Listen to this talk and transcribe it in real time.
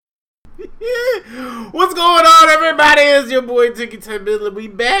What's going on, everybody? It's your boy Tiki Ten Midland. We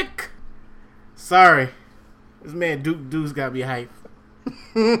back. Sorry, this man Duke's got me hype.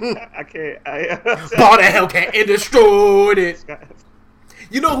 I can't. Bought a Hellcat and destroyed it.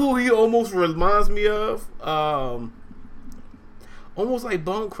 You know who he almost reminds me of? Almost like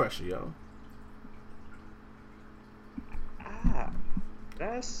Bone Crusher, yo.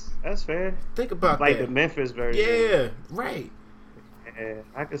 That's fair. Think about like that. the Memphis version. Yeah, right. Yeah,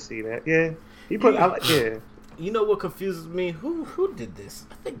 I can see that. Yeah, he put. Yeah. You know what confuses me? Who did this?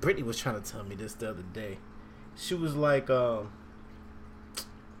 I think Brittany was trying to tell me this the other day. She was like, I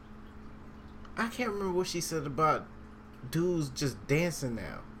can't remember what she said about dudes just dancing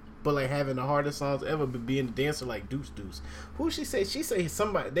now, but like having the hardest songs ever, but being a dancer like Deuce. Who she say? She say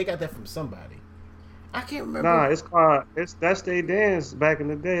somebody. They got that from somebody. I can't remember. Nah, that's they dance back in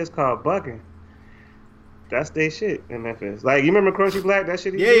the day. It's called bucking. That's they shit in Memphis. Like you remember Crunchy Black? That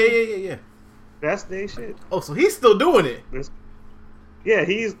shit. Yeah. That's they shit. Oh, so he's still doing it. Yeah,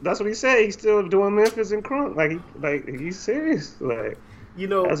 that's what he said. He's still doing Memphis and crunk. Like he's serious. Like you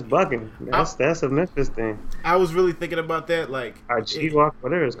know, that's bucking. That's a Memphis thing. I was really thinking about that. Like our G-Walk,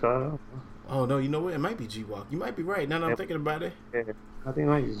 whatever it's called. Oh no, you know what? It might be G-Walk. You might be right. Now that I'm thinking about it. Yeah, I think it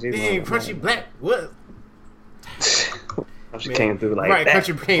might be G-Walk. Dang, Crunchy Black. What? She came through like right, that.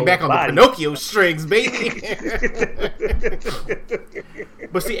 Crunchy came back on the Pinocchio strings, baby.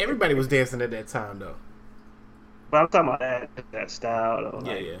 But see, everybody was dancing at that time, though. But I'm talking about that style, though.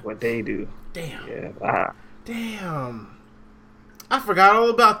 Like yeah. What they do. Damn. Yeah. Damn. I forgot all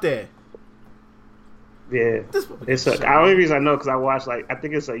about that. Yeah. It's the only reason I know because I watched I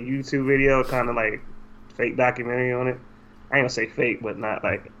think it's a YouTube video, kind of like fake documentary on it. I ain't gonna say fake, but not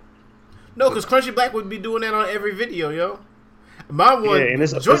like. No, because Crunchy Black would be doing that on every video, yo. My one,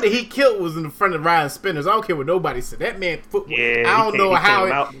 the joint that he killed was in the front of Ryan Spinners. I don't care what nobody said. That man, I don't know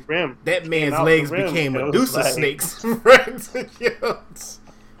how that man's legs became Medusa snakes.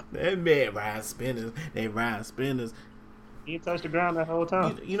 That man, Ryan Spinners. He touched the ground that whole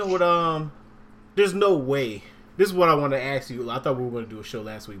time. You know what? There's no way. This is what I want to ask you. I thought we were going to do a show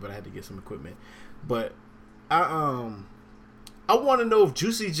last week, but I had to get some equipment. But I want to know if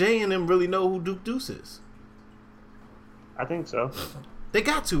Juicy J and them really know who Duke Deuce is. I think so. They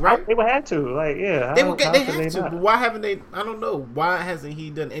got to, right? They would have to. Like, yeah. They have to. But why haven't they? I don't know. Why hasn't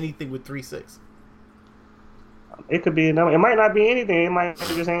he done anything with 3-6? It could be. It might not be anything. It might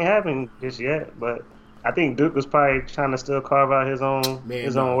just ain't happened just yet. But I think Duke was probably trying to still carve out his own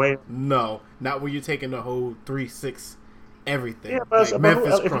way. No, not when you're taking the whole 3-6 everything. Yeah, but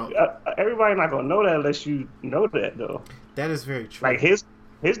Memphis Crunk. Everybody not gonna know that unless you know that, though. That is very true. Like his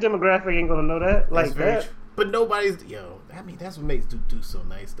demographic ain't gonna know that. Like that. True. But nobody's I mean, that's what makes Duke so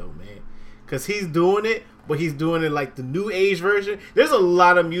nice, though, man. Because he's doing it, but he's doing it like the new age version. There's a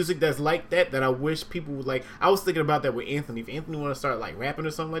lot of music that's like that I wish people would like. I was thinking about that with Anthony. If Anthony want to start like rapping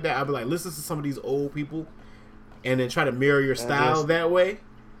or something like that, I'd be like, listen to some of these old people, and then try to mirror your style that way,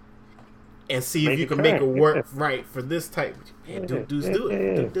 and see if you can make it work right for this type. And Duke do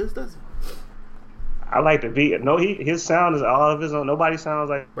it. Duke does it. I like the beat. No, his sound is all of his own. Nobody sounds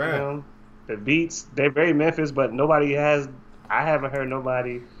like him. The beats, they're very Memphis, but nobody has. I haven't heard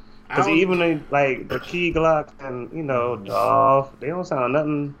nobody. Because even like the Key Glock and Dolph, they don't sound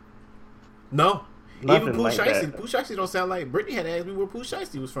nothing. No, even Pooh Shiesty. Pooh Shiesty don't sound like. Brittany had asked me where Pooh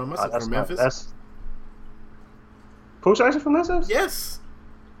Shiesty was from. I said from Memphis. Pooh Shiesty from Memphis? Yes.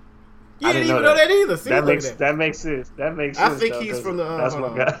 You didn't even know that either. See, that makes sense. I think he's from the. That's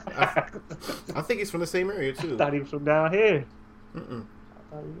my guy. I think he's from the same area too. I thought he was from down here. I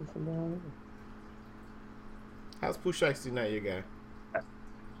thought he was from down here. How's Pooh Shiesty not your guy?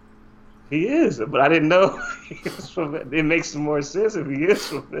 He is, but I didn't know he was from. It makes more sense if he is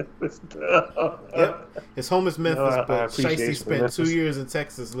from Memphis. Yep, his home is Memphis, but Shiesty spent 2 years in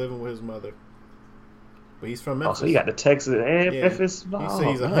Texas living with his mother. But he's from Memphis. Oh, so he got the Texas and Memphis. He said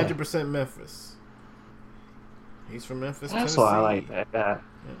he's 100% Memphis. He's from Memphis, That's Tennessee. why I like that guy.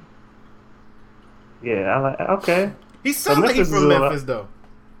 Yeah, I like. Okay. He sounds like he's from Memphis, though.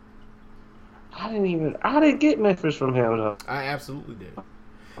 I didn't get Memphis from him though. I absolutely did.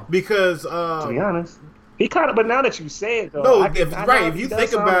 Because to be honest, he kind of. But now that you say it, though, no, if you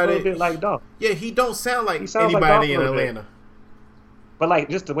think about it, bit like Dolph. Yeah, he don't sound like anybody in Atlanta. But like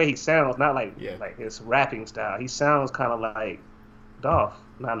just the way he sounds, not like his rapping style. He sounds kind of like Dolph.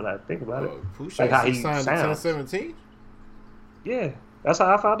 Now that I think about it, like how he signed in 1017. Yeah, that's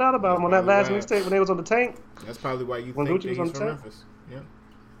how I found out about him on that last mixtape when they was on the Tank. That's probably why you think that he's from Memphis. Yeah.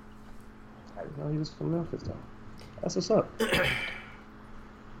 I didn't know he was from Memphis though. That's what's up.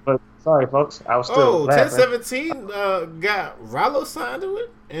 But Sorry, folks. I was still laughing. 1017 got Rallo signed to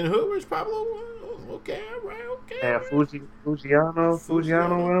it, and Hoodrich Pablo. Okay, all right, okay. And Fujiano.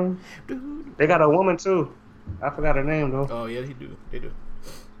 They got a woman too. I forgot her name though. Oh yeah, they do.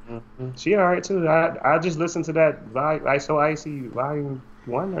 Mm-hmm. She all right too. I just listened to that So Icy Volume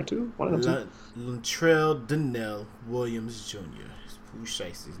 1 or 2. One of them two. Latrell Donnell Williams Jr. Pooh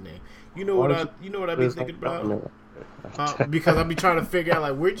Shiesty's name. You know what I be thinking about? Because I be trying to figure out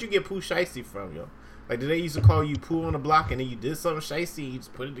like where'd you get Pooh Shiesty from, yo? Like did they used to call you Pooh on the block and then you did something shiesty and you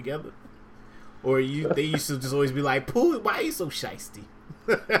just put it together? Or they used to just always be like, Pooh, why are you so shiesty?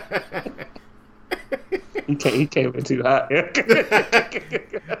 He came in too hot.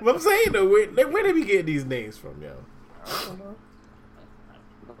 What I'm saying though, where they be getting these names from, yo? I don't know.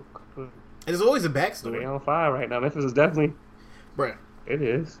 There's always a backstory. They on fire right now. Memphis is definitely, bruh. It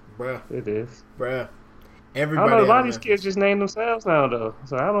is, bruh. It is, bruh. Everybody. I don't know. A lot of these kids just name themselves now, though.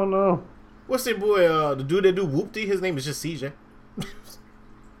 So I don't know. What's that boy? The dude that do Whoopty. His name is just CJ.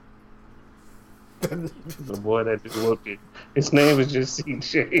 The boy that do Whoopty. His name is just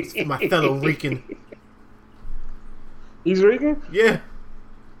CJ. My fellow Rican. He's Rican? Yeah.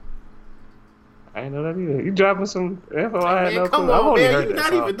 I didn't know that either. You dropping some info? I had no clue. Come on, man. You're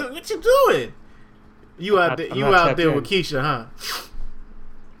not even doing what you doing. You out there with Keisha, huh?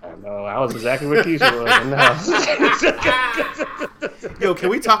 I know. I was exactly where Keisha was. Yo, can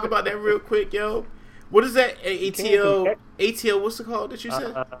we talk about that real quick, yo? What is that ATL? ATL, what's it called that you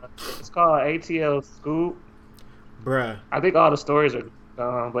said? It's called ATL Scoop. Bruh. I think all the stories are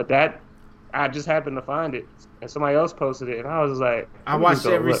but that, I just happened to find it. And somebody else posted it, and I was like... I watched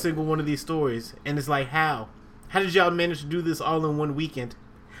every single one of these stories, and it's like, how? How did y'all manage to do this all in one weekend?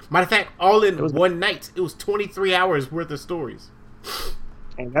 Matter of fact, all in one night. It was 23 hours worth of stories.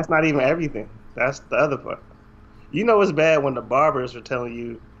 And that's not even everything. That's the other part. You know it's bad when the barbers are telling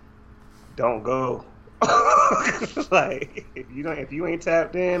you, don't go. Like, if you ain't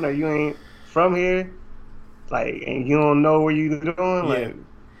tapped in or you ain't from here, like, and you don't know where you're doing, like...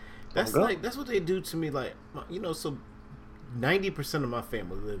 That's what they do to me. Like, so 90% of my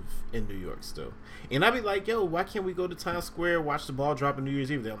family live in New York still, and I be like, yo, why can't we go to Times Square, watch the ball drop on New Year's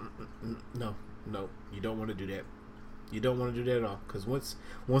Eve? No, you don't want to do that. You don't want to do that at all, because once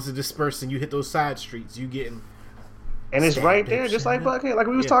it disperses and you hit those side streets, you getting and it's right there, just like Buckhead, like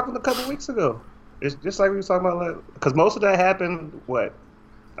we was talking a couple weeks ago. It's just like we was talking about, because most of that happened. What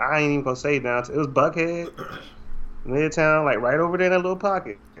I ain't even gonna say now. It was Buckhead. Midtown, like right over there in that little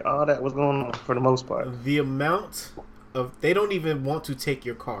pocket. All that was going on for the most part. The amount of... They don't even want to take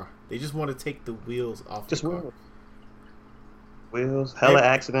your car. They just want to take the wheels off the car. Wheels. Hella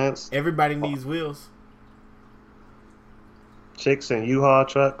accidents. Everybody needs wheels. Chicks in U-Haul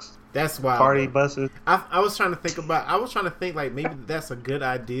trucks. That's why. Party buses. I was trying to think like maybe that's a good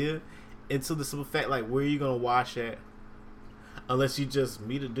idea until the simple fact like where are you going to wash at? Unless you just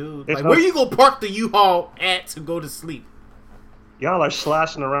meet a dude. Like, where you gonna park the U-Haul at to go to sleep? Y'all are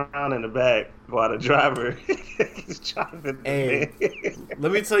sloshing around in the back while the driver is driving. Hey,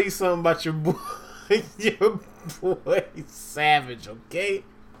 let me tell you something about your boy. Your boy Savage, okay?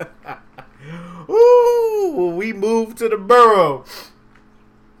 Ooh, when we moved to the borough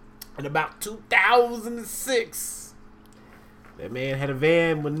in about 2006, that man had a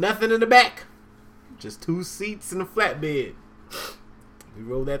van with nothing in the back. Just 2 seats and a flatbed. We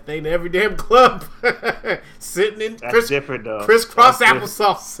rolled that thing to every damn club. Sitting in different though. Crisscross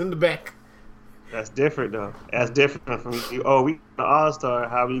applesauce in the back. That's different though. That's different from you. Oh, we All-Star,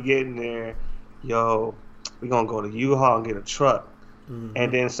 how we getting there? Yo, we gonna go to U-Haul and get a truck. Mm-hmm.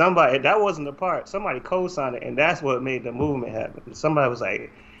 And then somebody, that wasn't the part. Somebody co-signed it, and that's what made the movement happen. Somebody was like,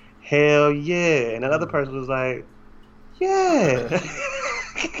 hell yeah. And another person was like, yeah.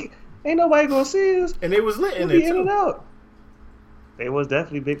 Ain't nobody gonna see us. And they was lit in there too. In and out. They was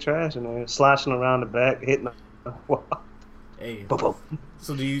definitely big trash in there, sloshing around the back, hitting the wall. Hey.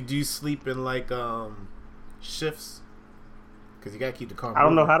 So do you sleep in like shifts? Because you gotta keep the car moving. I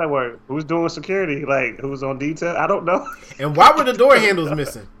don't know how that works. Who's doing security? Like who's on detail? I don't know. And why were the door handles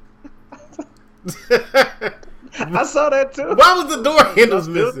missing? I saw that too. Why was the door handles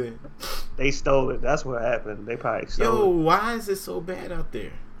missing? They stole it. That's what happened. They probably stole it. Yo, why is it so bad out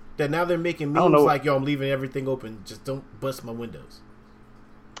there? That now they're making memes like, yo, I'm leaving everything open. Just don't bust my windows.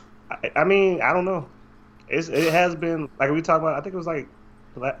 I mean, I don't know. It has been, like we talked about, I think it was like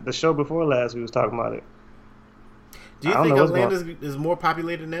the show before last we was talking about it. Do you think Atlanta is more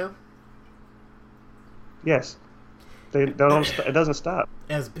populated now? Yes. It doesn't stop.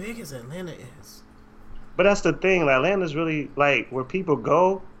 As big as Atlanta is. But that's the thing. Like, Atlanta's really, like, where people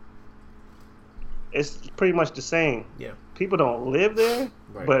go, it's pretty much the same. Yeah. people don't live there,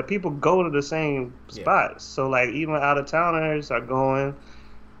 right. but people go to the same spots. So like even out of towners are going,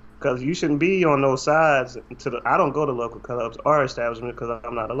 because you shouldn't be on those sides. I don't go to local clubs or establishments because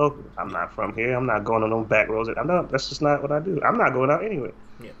I'm not a local. I'm not from here. I'm not going on no back roads. That's just not what I do. I'm not going out anyway.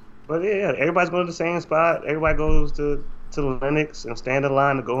 Yeah. But yeah, everybody's going to the same spot. Everybody goes to Lennox and stand in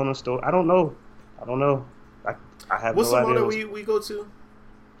line to go in the store. I don't know. I have What's no idea. What's the mall we go to?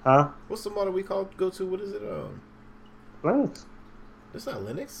 Huh? What's the mall we go to? What is it? Lennox. It's not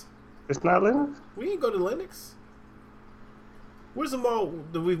Lennox. It's not Lennox? We didn't go to Lennox. Where's the mall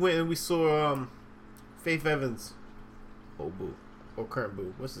that we went and we saw Faith Evans? Old boo. Or current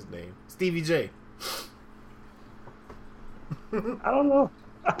boo. What's his name? Stevie J. I don't know.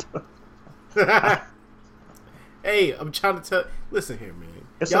 Hey, I'm trying to tell. Listen here, man.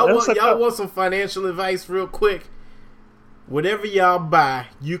 Y'all want some financial advice real quick? Whatever y'all buy,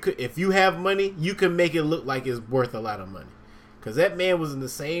 you could, if you have money, you can make it look like it's worth a lot of money. Cause that man was in the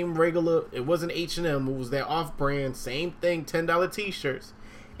same regular. It wasn't H&M. It was that off-brand, same thing, $10 T-shirts,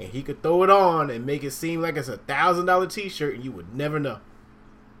 and he could throw it on and make it seem like it's a $1,000 T-shirt, and you would never know.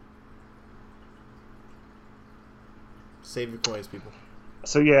 Save your coins, people.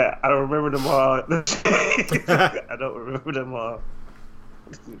 So yeah, I don't remember them all. I don't remember them all.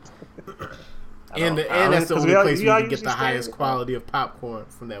 And that's the only place where you can get the highest quality of popcorn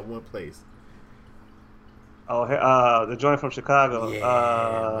from that one place. Oh, the joint from Chicago. Yeah,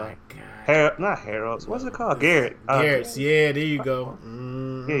 my God. Not Harold's. What's it called? Garrett. Garrett's. Yeah, there you go.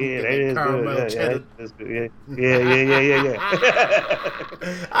 Yeah, that is good. That's good. Yeah.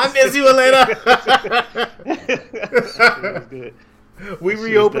 I miss you, Elena. That's good. We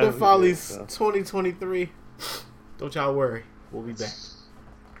reopening Follies 2023. Don't y'all worry. We'll be back.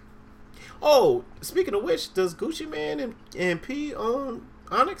 Oh, speaking of which, does Gucci Mane and P own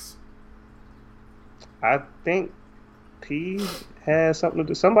Onyx? I think P has something to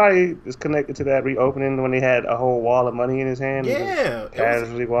do. Somebody is connected to that reopening when they had a whole wall of money in his hand. Yeah.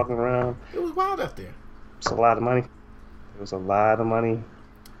 Casually walking around. It was wild out there. It's a lot of money. It was a lot of money.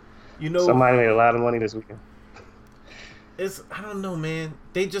 You know, somebody made a lot of money this weekend. I don't know, man.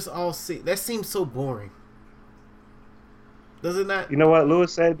 They just all see. That seems so boring. Does it not? You know what?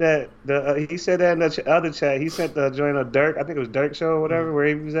 Lewis said that. He said that in the other chat. He sent the joint of Dirk. I think it was Dirk show or whatever, where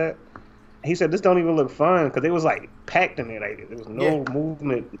he was at. He said this don't even look fun because it was like packed in there. Like there was no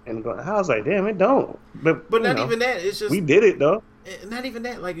movement and going. I was like, damn, it don't. But not even that. It's just we did it though. Not even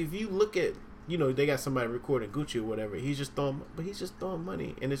that. Like if you look at, they got somebody recording Gucci or whatever. He's just throwing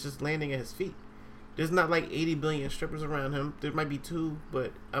money and it's just landing at his feet. There's not like 80 billion strippers around him. There might be 2,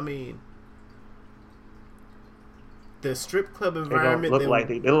 but I mean, the strip club environment. They look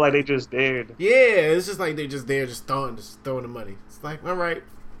like they just dared. Yeah, it's just like they're just there, just throwing the money. It's like, all right,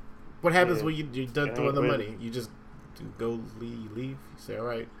 what happens when you're done throwing the money? You just leave. You say, all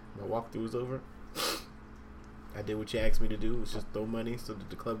right, my walkthrough is over. I did what you asked me to do. It's just throw money so that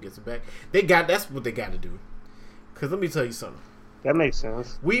the club gets it back. That's what they got to do. Cause let me tell you something. That makes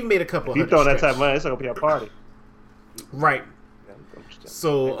sense. We've made a couple. If you throw that type of money, it's gonna be a party. Right.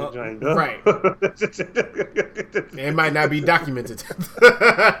 So right. It might not be documented. But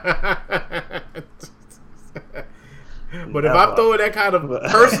if I'm throwing that kind of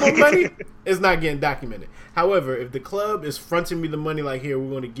personal money, it's not getting documented. However, if the club is fronting me the money, like, here,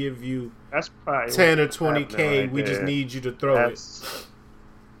 we're going to give you 10 or 20K, we just need you to throw it.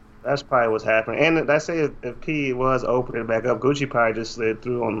 That's probably what's happening. And let's say if P was opening back up, Gucci probably just slid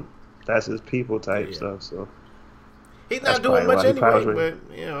through on that's his people type stuff. So he's not doing much anyway, but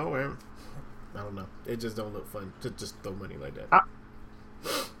I don't know. It just don't look fun to just throw money like that.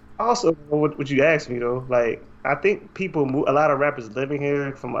 Also, what you asked me though, like I think a lot of rappers living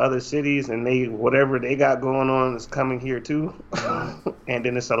here from other cities, and whatever they got going on is coming here too, and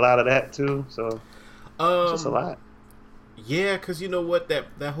then it's a lot of that too. So it's just a lot. Yeah, because you know what,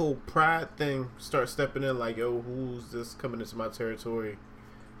 that whole pride thing starts stepping in like, yo, who's this coming into my territory,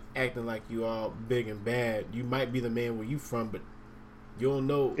 acting like you all big and bad. You might be the man where you from, but you don't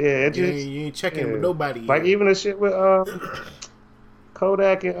know. Yeah, you ain't checking with nobody. Like even the shit with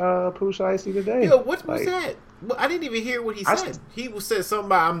Kodak and Pooh Shiesty today. Yo, what was that? I didn't even hear what he said. He said something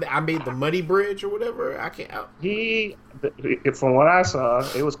about I made the Muddy Bridge or whatever. I can't. From what I saw,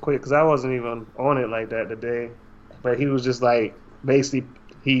 it was quick because I wasn't even on it like that today. But he was just like, basically,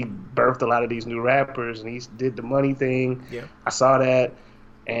 he birthed a lot of these new rappers, and he did the money thing. Yeah, I saw that,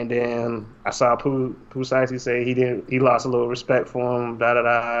 and then I saw Pooh Shiesty say he lost a little respect for him,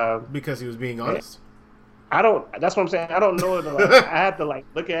 because he was being honest. That's what I'm saying. I don't know. I have to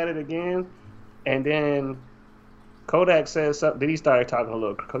look at it again, and then Kodak said something. Then he started talking a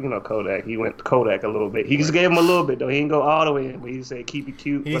little. Kodak. He went Kodak a little bit. He just gave him a little bit though. He didn't go all the way in, but he said keep it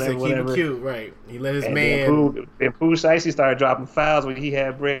cute. He whatever, said keep whatever. it cute, right? He let his and man. Then Pooh Shiesty started dropping files when he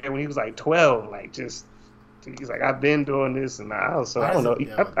had bread when he was like 12. Like just, he's like, I've been doing this and I don't know. I don't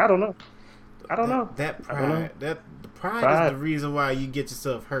know. I don't know. That pride. The pride is the reason why you get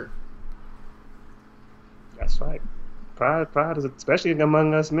yourself hurt. That's right. Pride is, especially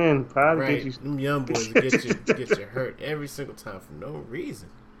among us men. Pride will get you. Them young boys get you hurt every single time for no reason.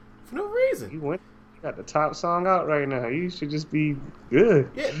 For no reason. You got the top song out right now. You should just be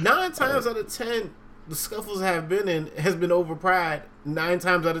good. Yeah, 9 times out of 10, the scuffles has been over pride. 9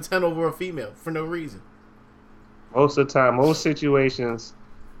 times out of 10 over a female for no reason. Most of the time, most situations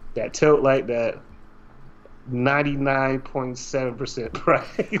that tilt like that, 99.7% pride.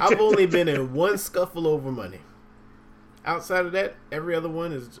 I've only been in one scuffle over money. Outside of that, every other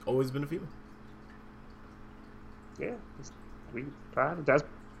one has always been a female. Yeah, that's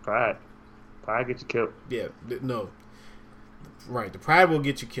pride. Pride gets you killed. Yeah, no. Right, the pride will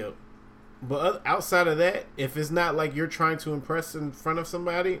get you killed. But outside of that, if it's not like you're trying to impress in front of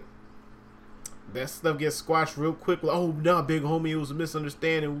somebody, that stuff gets squashed real quick. Like, oh, no, big homie, it was a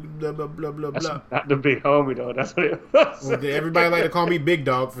misunderstanding. Blah, blah, blah, blah, That's blah. not the big homie, though. That's what it was. Well, everybody like to call me big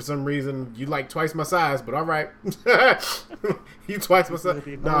dog for some reason. You like twice my size, but all right. You twice my size.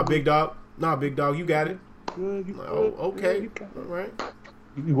 Nah, big dog. You got it. Okay. All right.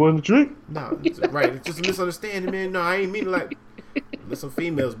 You want to drink? Nah, right. It's just a misunderstanding, man. No, I ain't mean like. Let some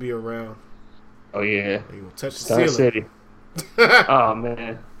females be around. Oh, yeah. They gonna touch the Star ceiling. City. Oh,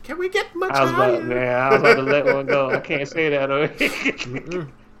 man. Can we get much I was higher? about to let one go. I can't say that.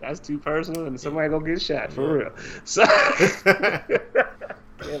 That's too personal, and somebody gonna get shot for real. So can't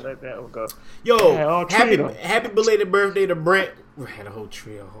let that one go. Yo, happy belated birthday to Brent. We had a whole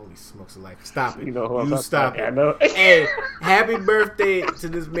trio. Holy smokes of life! Stop it! You stop it! I know. Hey, happy birthday to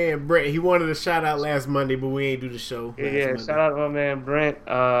this man Brent. He wanted a shout out last Monday, but we ain't do the show. Yeah, shout out to my man Brent.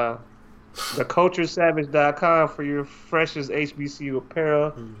 TheCultureSavage.com for your freshest HBCU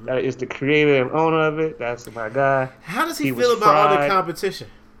apparel. Mm-hmm. That is the creator and owner of it. That's my guy. How does he feel about all the competition?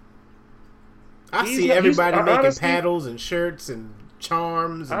 I see everybody making paddles and shirts and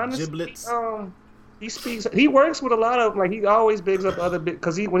charms and giblets. He works with a lot of, like, he always bigs up other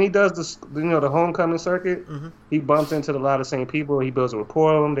because when he does the homecoming circuit, mm-hmm. he bumps into a lot of same people. He builds a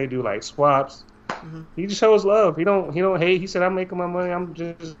rapport with them. They do like swaps. Mm-hmm. He just shows love. He don't hate. He said, "I'm making my money. I'm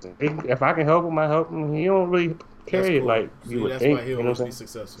just if I can help him, I help him." He don't really carry it like you would think. That's why he'll always be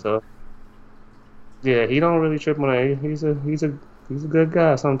successful. So yeah, he don't really trip on that. He's a good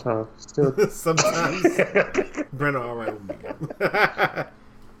guy sometimes. Still sometimes. Brenner, all right with me.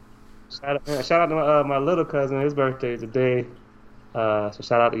 Shout out to my little cousin. His birthday today. So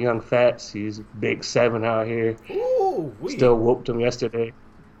shout out to Young Fats. He's big 7 out here. Ooh, still whooped him yesterday.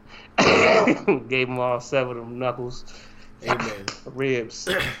 Gave him all 7 of them knuckles. Amen. Ribs.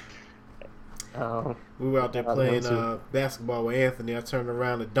 We were out there playing basketball with Anthony. I turned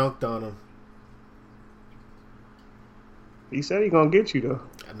around and dunked on him. He said he gonna get you though.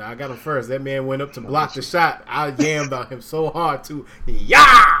 No, I got him first. That man went up to block the shot. I jammed on him so hard too.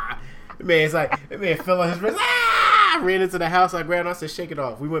 Yeah! That man fell on his wrist. Ah! I ran into the house. I grabbed him. I said, shake it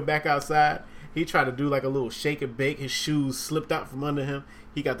off. We went back outside. He tried to do like a little shake and bake. His shoes slipped out from under him.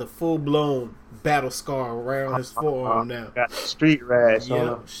 He got the full-blown battle scar around his forearm now. Got street rash.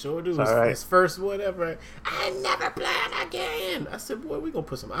 Yeah, sure do. His first whatever. I never playing again. I said, boy, we gonna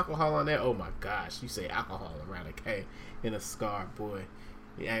put some alcohol on that. Oh my gosh, you say alcohol around a K in a scar, boy.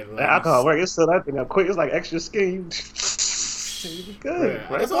 Yeah, the alcohol work. It's still that thing up quick. It's like extra skin. You good.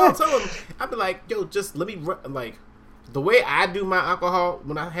 Right. That's all I'm telling him. I be like, yo, just let me like. The way I do my alcohol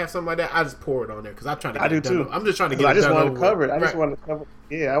when I have something like that, I just pour it on there because I try to. Get it done. I'm just trying to get. I just want to cover it. I just want to cover.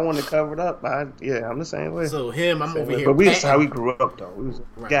 Yeah, I want to cover it up. I'm the same way. So I'm over here. But that's how we grew up though.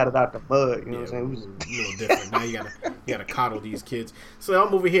 We got it out the mud. You know what I'm saying? We was a little different. Now you gotta coddle these kids. So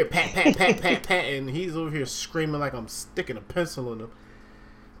I'm over here pat, and he's over here screaming like I'm sticking a pencil in him.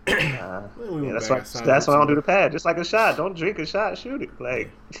 That's why I don't do the pad. Just like a shot. Don't drink a shot. Shoot it. Like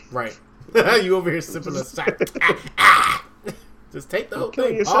right. You over here sipping a shot. Just take the whole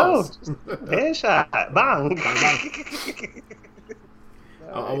thing. Headshot. Bang.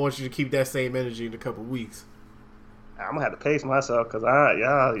 I want you to keep that same energy in a couple weeks. I'm gonna have to pace myself because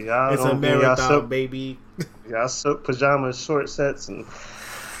y'all. It's a marathon, baby. Y'all soak pajamas, short sets, and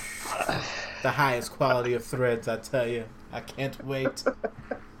the highest quality of threads. I tell you, I can't wait.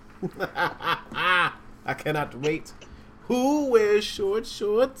 I cannot wait. Who wears short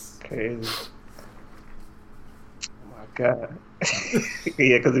shorts? Crazy. Oh my God.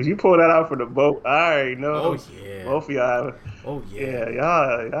 Yeah, because if you pull that out for the boat, I already know. Oh yeah. Both of y'all. Oh yeah.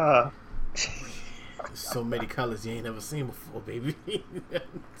 Yeah, y'all. So many colors you ain't never seen before, baby.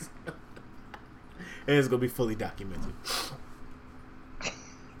 And it's gonna be fully documented.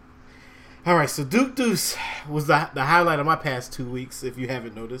 All right, so Duke Deuce was the highlight of my past 2 weeks. If you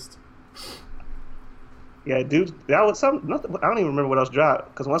haven't noticed. Yeah, dude, that was something. I don't even remember what else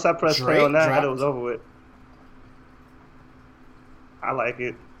dropped because once I pressed play on that, it was over with. I like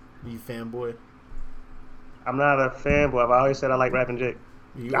it. You fanboy? I'm not a fanboy. I've always said I like Rapping Jake.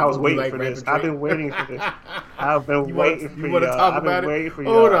 I was waiting for this. I've been waiting for this. I've been waiting for you. You want to talk about it?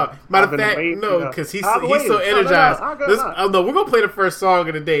 Hold on. Matter of fact, no, because he's so energized. No, we're gonna play the first song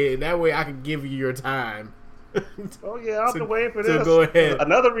of the day, and that way I can give you your time. Oh yeah, I've been waiting for this. So go ahead.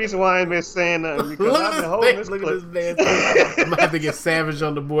 Another reason why I ain't been saying nothing because I've been holding this clip. Look at this man. I'm gonna have to get Savage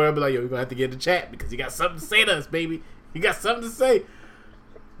on the board. I'll be like, yo, we're gonna have to get in the chat because he got something to say to us, baby. He got something to say.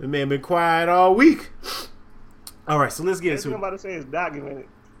 The man been quiet all week. All right, so let's get into it. What I'm about to say is documented.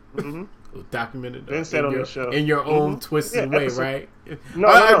 Mm-hmm. Documented. Been said on the show in your own twisted way, right? No,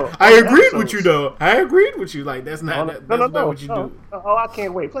 I agreed with you though. I agreed with you. Like that's not that's not what you do. Oh, I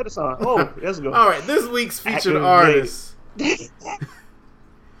can't wait. Play the song. Oh, let's go. All right, this week's featured artist is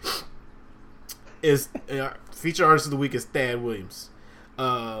featured artist of the week is Thad Williams.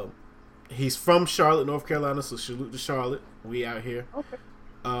 He's from Charlotte, North Carolina, so salute to Charlotte. We out here. Okay.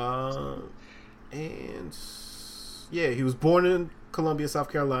 And yeah, he was born in Columbia, South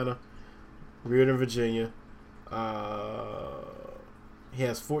Carolina, reared in Virginia. He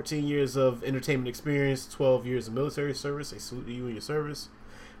has 14 years of entertainment experience, 12 years of military service. I salute you and your service.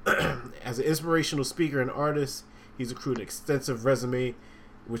 As an inspirational speaker and artist, he's accrued an extensive resume,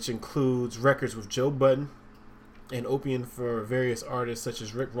 which includes records with Joe Budden and opening for various artists such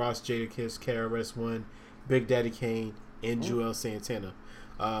as Rick Ross, Jadakiss, KRS-One, Big Daddy Kane, and Joel Santana.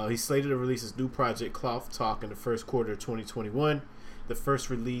 He's slated to release his new project, Cloth Talk, in the first quarter of 2021. The first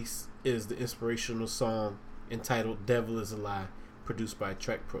release is the inspirational song entitled Devil Is a Lie, produced by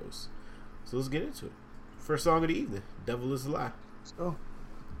Trek Pros. So let's get into it. First song of the evening, Devil Is a Lie. Let's go.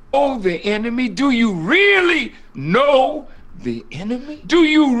 Oh, the enemy? Do you really know the enemy? Do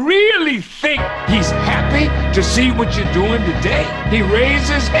you really think he's happy to see what you're doing today? He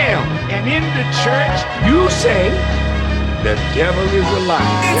raises hell, and in the church, you say, the devil is a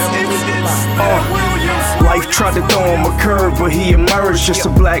lie. Devil is a lie. Life tried to throw him a curve, but he emerged. Just a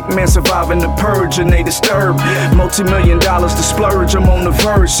black man surviving the purge, and they disturbed. Multi-million dollars to splurge, I'm on the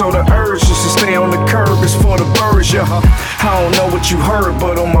verge. So the urge just to stay on the curb is for the birds, yeah. I don't know what you heard,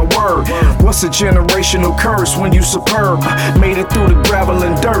 but on my word, what's a generational curse when you superb? Made it through the gravel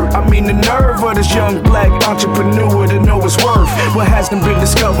and dirt. I mean the nerve of this young black entrepreneur to know his worth. What hasn't been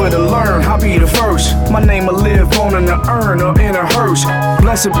discovered to learn, I'll be the first. My name will live on in the urn or in a hearse.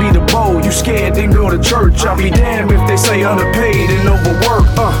 Blessed be the bold, you scared then go to church. I'll be damned if they say underpaid and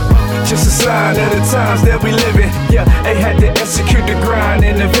overworked. Just a sign of the times that we living. Yeah, they had to execute the grind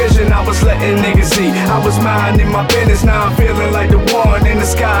and the vision. I was letting niggas see. I was minding my business. Now I'm feeling like the one in the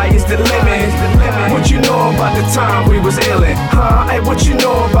sky is the limit. What you know about the time we was illin'? Huh? Hey, what you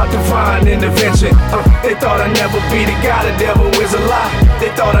know about divine intervention? They thought I'd never be the guy. The devil is a lie.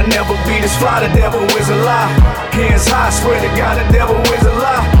 They thought I'd never be this fly. The devil is a lie. Hands high, swear to God, the devil is a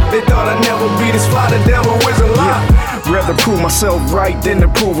lie. They thought I'd never be this fly. The devil is a lie. Rather prove myself right than to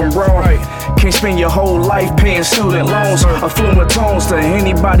prove I'm wrong. Can't spend your whole life paying student loans. Affluent tones to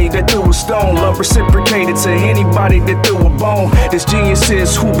anybody that threw a stone. Love reciprocated to anybody that threw a bone. There's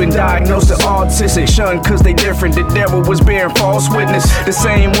geniuses who've been diagnosed as autistic, shunned cause they different. The devil was bearing false witness. The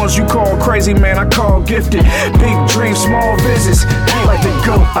same ones you call crazy, man, I call gifted. Big dreams, small visits. Like the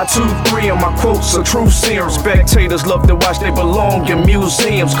GOAT, I 2-3 on my quotes, a true serum. Spectators love to watch, they belong in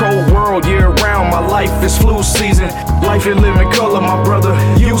museums. Cold world year round, my life is flu season. Life in living color, my brother,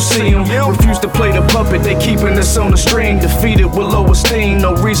 you see him. Refuse to play the puppet, they keeping us on the string. Defeated with low esteem,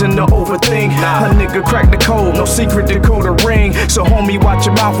 no reason to overthink. A nigga crack the code, no secret to code a ring. So homie, watch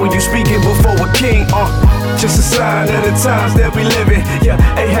your mouth when you speaking before a king. Just a sign of the times that we living. Yeah,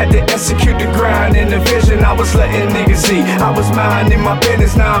 they had to execute the grind and the vision. I was letting niggas see. I was minding my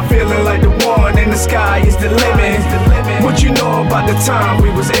business, now I'm feeling like the one in the sky is the limit. What you know about the time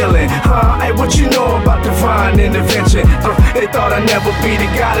we was illin'? Huh? Hey, what you know about divine intervention? They thought I'd never be the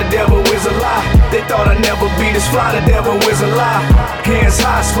guy, the devil is a lie. They thought I'd never be this fly, the devil is a lie. Hands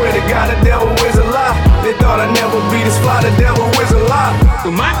high, swear to God, the devil is a lie. They thought I'd never be this fly, the devil is a lie.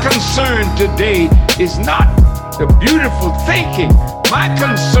 So my concern today is not the beautiful thinking. My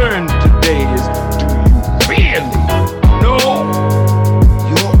concern today is, do you really know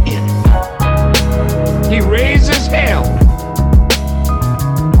your enemy? He raises hell,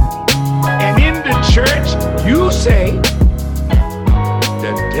 say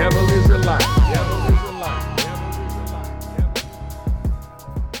the devil is a lie. Devil is a lie. Devil is a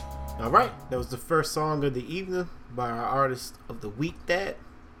lie. All right, that was the first song of the evening by our artist of the week, that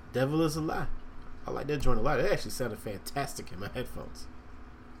Devil is a Lie. I like that joint a lot. It actually sounded fantastic in my headphones.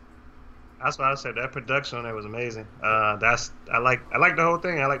 That's why I said that production on there was amazing. I like the whole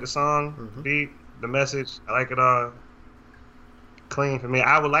thing. I like the song, beat, the message. I like it all. Clean for me.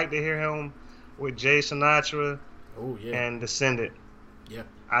 I would like to hear him with Jay Sinatra and Descendant. Yeah,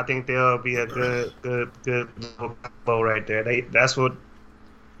 I think they'll be a good combo right there. That's what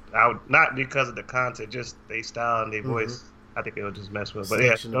I would, not because of the content, just they style and their voice. I think they'll just mess with. But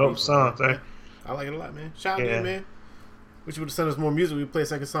yeah, dope song. I like it a lot, man. Shout out to you, man. Wish you would have sent us more music. We'd play a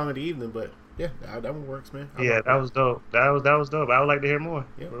second song of the evening, but yeah, that one works, man. That was dope. That was dope. I would like to hear more.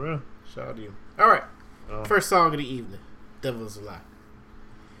 Yeah, for real. Shout out to you. All right, first song of the evening, Devil is a Lie.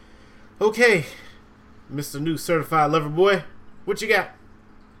 Okay, Mr. New Certified Lover Boy, what you got?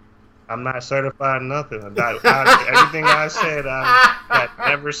 I'm not certified nothing. Everything I said, I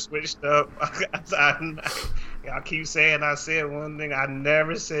never switched up. I keep saying I said one thing. I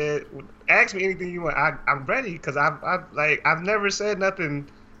never said. Ask me anything you want. I'm ready because I've never said nothing.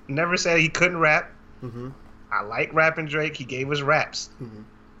 Never said he couldn't rap. I like rapping Drake. He gave us raps.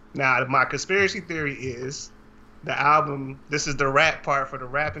 Now my conspiracy theory is the album. This is the rap part for the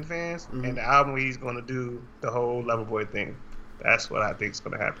rapping fans, and the album he's going to do the whole Loverboy thing. That's what I think is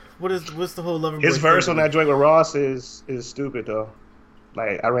going to happen. What's the whole Loverboy? His verse on that joint with Ross is stupid though.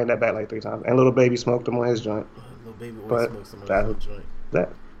 Like I ran that back like 3 times, and Lil Baby smoked him on his joint. Lil Baby always smokes him on his joint.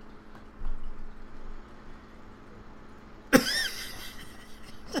 That.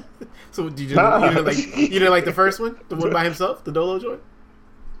 So did you didn't like the first one, the one by himself, the Dolo joint?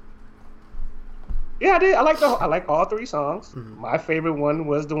 Yeah, I did. I like all 3 songs. My favorite one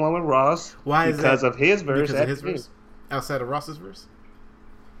was the one with Ross. Why is because that? Of his verse. Because of his verse? Outside of Ross's verse?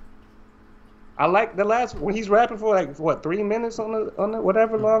 I like the last when he's rapping for 3 minutes on the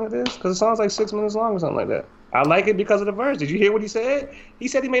whatever long it is, because the song's like 6 minutes long or something like that. I like it because of the verse. Did you hear what he said? He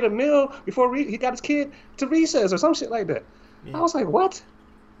said he made a meal before he got his kid to recess or some shit like that. Yeah. I was like, what?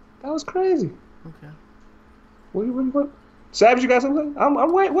 That was crazy. Okay. What? Savage, you got something?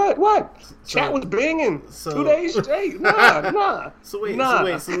 I'm wait. What? Chat was banging 2 days straight. Nah. So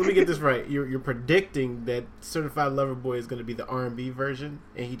let me get this right. You're predicting that Certified Lover Boy is going to be the R&B version,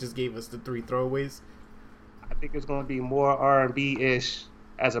 and he just gave us the 3 throwaways. I think it's going to be more R&B ish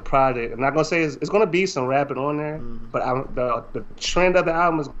as a project. I'm not going to say it's going to be some rapping on there, but the trend of the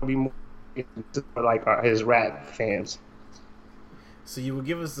album is going to be more for like his rap fans. So you will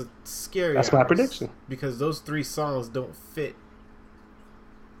give us a scary. That's my prediction. Because those 3 songs don't fit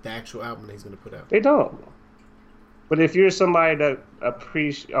the actual album that he's going to put out. They don't. But if you're somebody that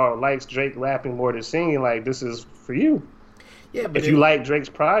appreciates or likes Drake rapping more than singing, like this is for you. Yeah, but if you like Drake's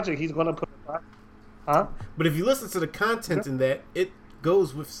project, he's going to put. Huh? But if you listen to the content in that, it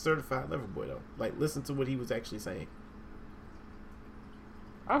goes with Certified Lover Boy though. Like listen to what he was actually saying.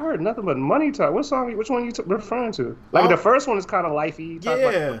 I heard nothing but money talk. Which one are you referring to? Like the first one is kind of lifey.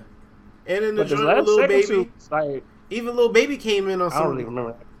 Yeah. And then the Lil Baby, even Lil Baby came in on something. I don't even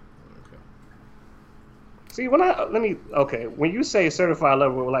remember that. See, when you say Certified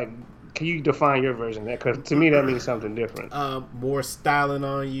Lover, like, can you define your version of that? Because to me, that means something different. More styling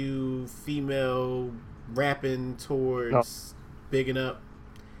on you, female rapping towards bigging up.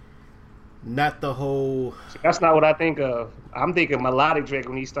 Not the whole. That's not what I think of. I'm thinking melodic Drake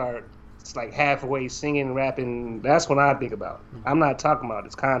when he starts like halfway singing, rapping. That's what I think about. I'm not talking about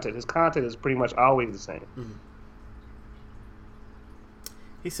his content. His content is pretty much always the same.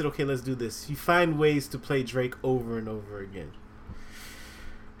 He said, "Okay, let's do this. You find ways to play Drake over and over again."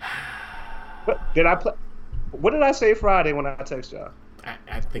 What did I say Friday when I text y'all?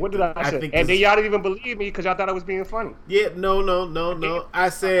 I think. What did I say? And then y'all didn't even believe me because y'all thought I was being funny. Yeah, no. I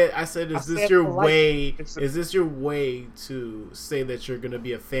said, is this your way? Is this your way to say that you're gonna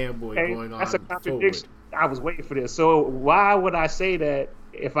be a fanboy going on? That's a contradiction. I was waiting for this. So why would I say that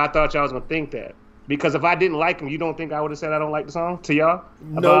if I thought y'all was gonna think that? Because if I didn't like him, you don't think I would have said I don't like the song to y'all?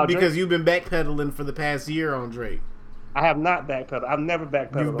 No, because you've been backpedaling for the past year on Drake. I have not backpedaled. I've never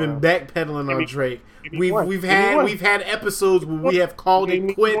backpedaled. You've been backpedaling on Drake. We've had episodes where we have called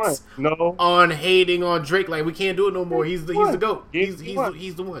it quits on hating on Drake. Like we can't do it no more. He's the GOAT. He's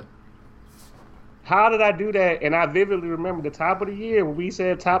the one. How did I do that? And I vividly remember the top of the year when we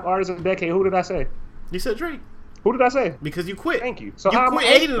said top artist of the decade. Who did I say? You said Drake. Who did I say? Because you quit. Thank you. So you quit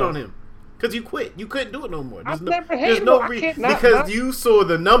hating on him. Because you quit. You couldn't do it no more. I've never hated it. Because you saw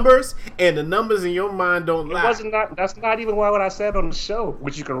the numbers, and the numbers in your mind don't lie. That's not even what I said on the show,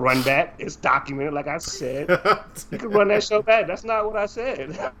 which you can run back. It's documented, like I said. You can run that show back. That's not what I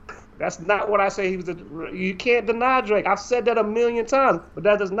said. That's not what I say. You can't deny Drake. I've said that a million times, but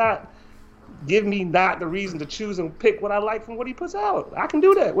that does not give me not the reason to choose and pick what I like from what he puts out. I can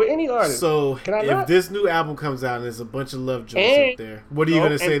do that with any artist. So if this new album comes out and there's a bunch of love joints up there, what are you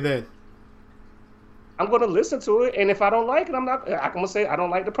going to say then? I'm going to listen to it, and if I don't like it, I'm going to say I don't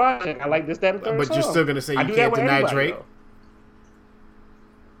like the project. I like this, that, and the third But song. you're still going to say you can't deny Drake? Though.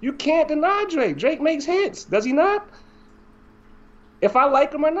 You can't deny Drake. Drake makes hits. Does he not? If I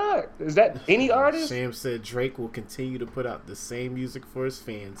like him or not. Is that any artist? Sam said Drake will continue to put out the same music for his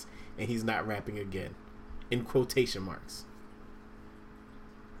fans, and he's not rapping again. In quotation marks.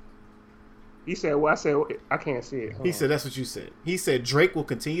 He said, well, I said, I can't see it. He said, that's what you said. He said, Drake will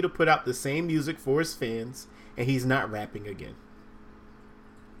continue to put out the same music for his fans, and he's not rapping again.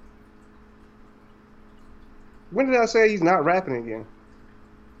 When did I say he's not rapping again?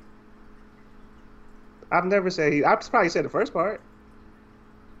 I've never said I probably said the first part.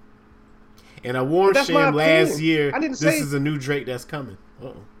 And I warned Sham last year, this is a new Drake that's coming.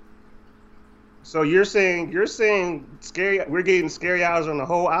 Uh-oh. So you're saying scary? We're getting Scary Hours on the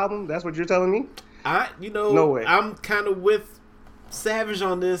whole album? That's what you're telling me? No way. I'm kind of with Savage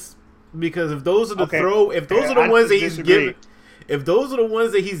on this because if those are the ones that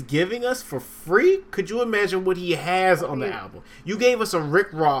he's giving us for free, could you imagine what he has on the album? You gave us a Rick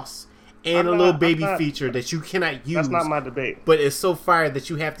Ross and a Lil Baby feature that you cannot use. That's not my debate. But it's so fire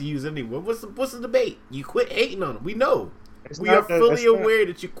that you have to use it anyway. What's the debate? You quit hating on him. We know. We are fully aware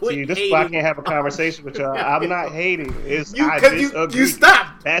that you quit hating. This is why I can't have a conversation with y'all. I'm not hating. I disagree. You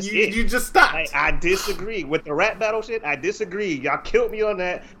stopped. That's it. You just stopped. I disagree. With the rap battle shit, I disagree. Y'all killed me on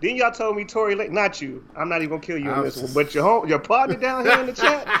that. Then y'all told me Tory Lanez. Not you. I'm not even going to kill you on this one. But your partner down here in the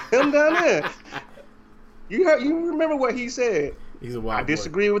chat, him down there. You remember what he said. He's a wild I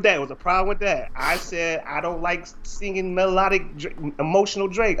disagree with that. It was a problem with that. I said I don't like singing melodic, emotional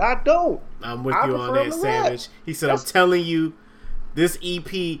Drake. I don't. I'm with you on that, Savage. He said, I'm telling you, this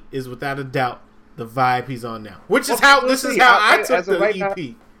EP is without a doubt the vibe he's on now. Which is how I took the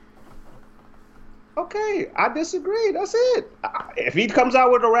EP. Okay, I disagree. That's it. If he comes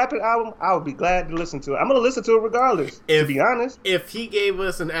out with a rapping album, I would be glad to listen to it. I'm going to listen to it regardless, to be honest. If he gave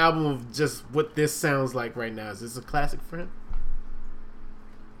us an album of just what this sounds like right now, is this a classic for him?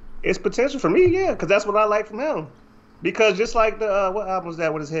 It's potential for me, yeah, because that's what I like from him. Because just like the what album was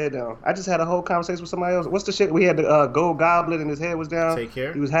that with his head down? I just had a whole conversation with somebody else. What's the shit? We had the Gold Goblet and his head was down. Take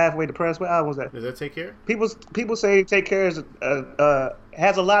Care. He was halfway depressed. What album was that? Does that Take Care? People say Take Care is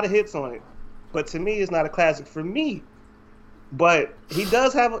has a lot of hits on it, but to me, it's not a classic for me. But he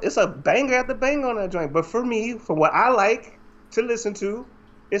does have it's a banger after banger on that joint. But for me, for what I like to listen to,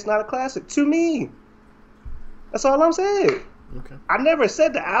 it's not a classic to me. That's all I'm saying. Okay. I never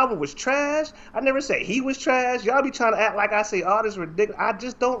said the album was trash. I never said he was trash. Y'all be trying to act like I say all this ridiculous. I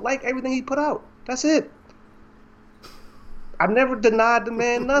just don't like everything he put out. That's it. I never denied the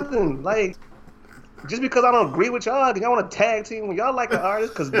man nothing. Like, just because I don't agree with y'all want to tag team when y'all like an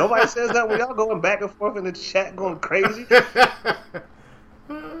artist, because nobody says that when y'all going back and forth in the chat going crazy.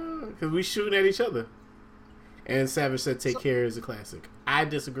 Because we shooting at each other. And Savage said Take Care is a classic. I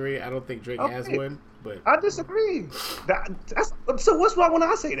disagree. I don't think Drake has one. But I disagree. So what's wrong when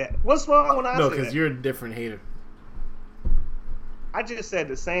I say that? What's wrong when I say that? No, because you're a different hater. I just said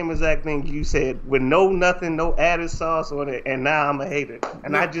the same exact thing you said with no added sauce on it, and now I'm a hater.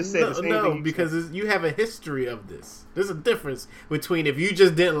 And I just said the same thing. No, because you have a history of this. There's a difference between if you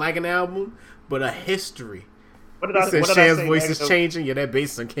just didn't like an album, but a history. What did I say? Sham's voice is changing. Yeah, that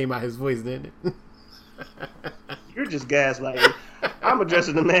bass came out his voice, didn't it? You're just gaslighting. I'm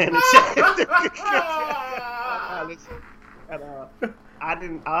addressing the man in the chat.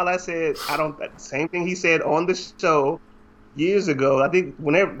 All I said, same thing he said on the show years ago. I think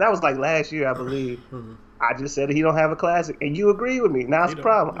whenever, that was like last year, I believe. Mm-hmm. I just said he don't have a classic, and you agree with me. Now it's a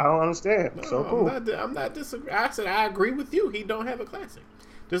problem. I don't understand. No, so cool. I'm not disagreeing. I said I agree with you. He don't have a classic.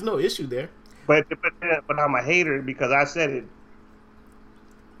 There's no issue there. But I'm a hater because I said it.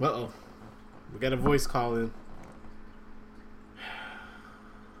 Uh-oh. We got a voice call in.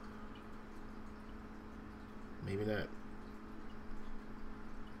 Maybe not.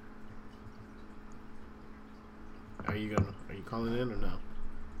 Are you calling in or no?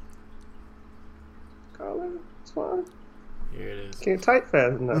 Call in. It's fine. Here it is. Can't type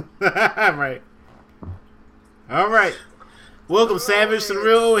fast enough. Right. All right. Welcome, Savage, to the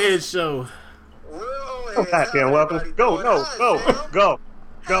Real Old Head Show. Oh, goddamn, welcome. Go.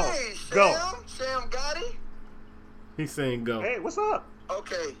 Hey, Sam Gotti. He's saying go. Hey, what's up?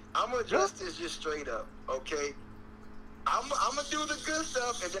 Okay, I'm gonna address this just straight up. Okay, I'm gonna do the good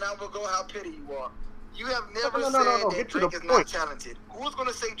stuff, and then I'm gonna go how petty you are. You have never said that Drake is not talented. Who's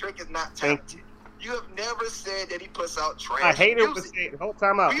gonna say Drake is not talented? You have never said that he puts out trash. I hate it music. Would say. Hold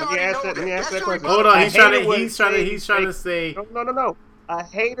time out. Let me answer that question. Hold on. He's trying to say. No. A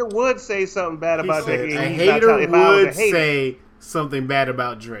hater would say something bad about Drake. A hater would say something bad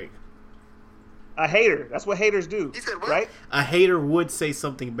about Drake. A hater. That's what haters do. He said what? Right? A hater would say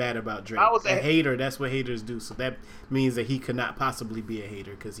something bad about Drake. A hater. That's what haters do. So that means that he could not possibly be a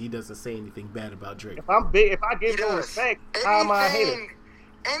hater because he doesn't say anything bad about Drake. If I'm big, if I give him respect, how am I a hater?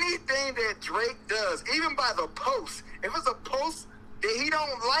 Anything that Drake does, even by the post, if it's a post that he don't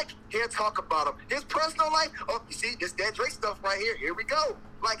like, he'll talk about him. His personal life, oh, you see, this that Drake stuff right here. Here we go.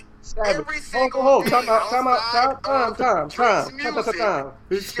 Like every single time.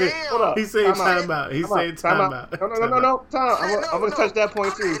 He's saying time out. He's saying time out. No. Time. I'm gonna touch that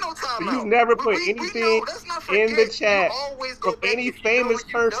point too. You never put anything in the chat from any famous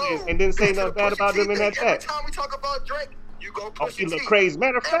person and then say nothing bad about them in that chat. Every time we talk about Drake, you go push you look crazy.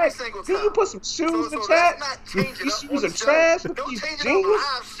 Matter of fact, can you put some shoes in the chat? These shoes are trash. These jeans. You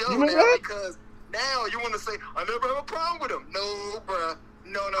remember that? Because now you want to say, I never have a problem with him. No, bruh.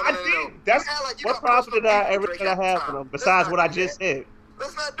 No. That's what problem did I ever have with him besides what I just said?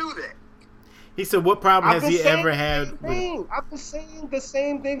 Let's not do that. He said, what problem has he ever had? I've been saying the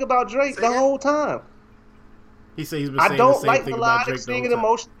same thing about Drake the whole time. He said he's been saying the same thing about Drake. Singing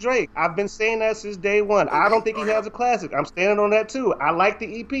emotional Drake. I've been saying that since day one. I don't think he has a classic. I'm standing on that too. I like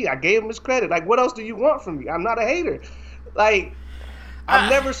the EP. I gave him his credit. Like, what else do you want from me? I'm not a hater. Like, I've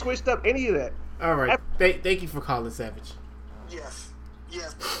never switched up any of that. All right. Thank you for calling Savage. Yes.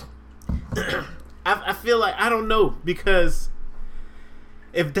 I feel like, I don't know, because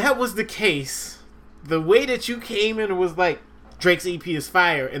if that was the case, the way that you came in was like, Drake's EP is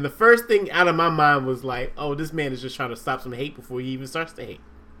fire, and the first thing out of my mind was like, oh, this man is just trying to stop some hate before he even starts to hate.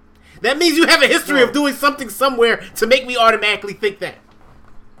 That means you have a history of doing something somewhere to make me automatically think that.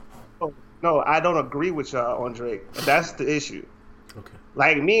 Oh, no, I don't agree with y'all on Drake. That's the issue. Okay.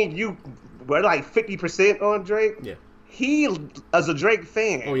 Like, me and you, we're like 50% on Drake. Yeah. He is a Drake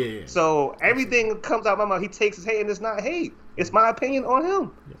fan. Oh, yeah. So everything that comes out of my mouth, he takes his hate, and it's not hate. It's my opinion on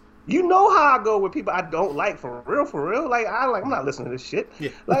him. Yeah. You know how I go with people I don't like, for real. Like, I'm not listening to this shit. Yeah.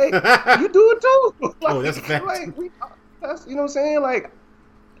 Like, you do it too. Like, oh, that's a fact. Like, that's, you know what I'm saying? Like,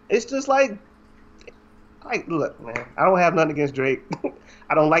 it's just like, look, man, I don't have nothing against Drake.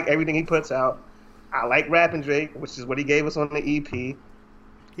 I don't like everything he puts out. I like rapping Drake, which is what he gave us on the EP.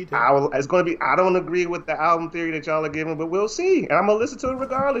 It's going to be. I don't agree with the album theory that y'all are giving, but we'll see. And I'm gonna listen to it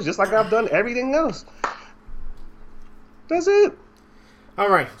regardless, just like I've done everything else. That's it. All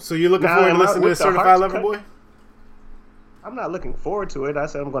right. So you're looking forward to listening to Certified Lover Boy? I'm not looking forward to it. I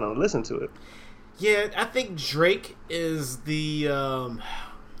said I'm going to listen to it. Yeah, I think Drake is the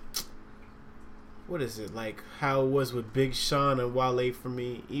what is it, like how it was with Big Sean and Wale for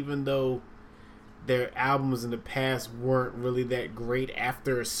me, even though their albums in the past weren't really that great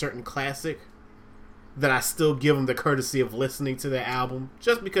after a certain classic, that I still give them the courtesy of listening to their album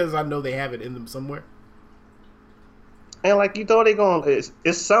just because I know they have it in them somewhere. And like, you thought it's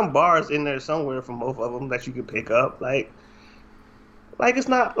some bars in there somewhere from both of them that you can pick up. Like it's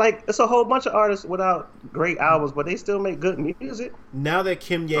not like it's a whole bunch of artists without great albums, but they still make good music. Now that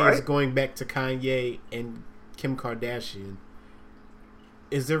Kim Ye is going back to Kanye and Kim Kardashian,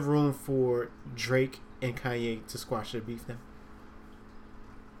 is there room for Drake and Kanye to squash their beef now?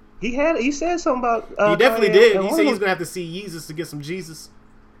 He said something about he definitely Kanye did. He said he's gonna have to see Yeezus to get some Jesus.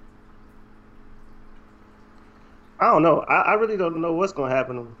 I don't know. I really don't know what's gonna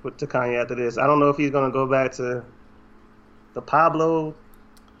happen to Kanye after this. I don't know if he's gonna go back to the Pablo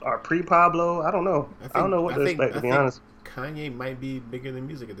or pre-Pablo. I don't know. I don't know what to expect, to be honest. Kanye might be bigger than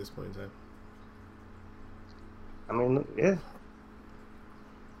music at this point in time. I mean, yeah.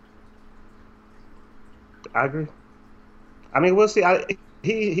 I agree. I mean, we'll see.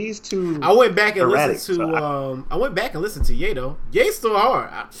 He's too. I went back and listened to. I went back and listened to Ye though. Ye's still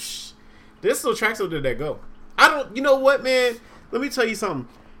hard. There's still tracks out there that go. I don't. You know what, man? Let me tell you something.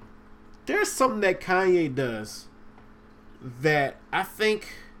 There's something that Kanye does that I think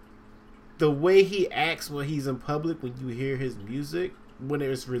the way he acts when he's in public, when you hear his music, when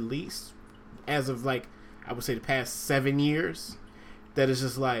it's released, as of like I would say the past 7 years, that is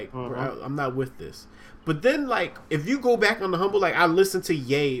just like, bro, I'm not with this. But then, like, if you go back on the humble, like, I listened to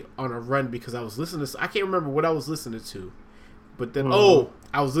Ye on a run because I was listening to, I can't remember what I was listening to. But then,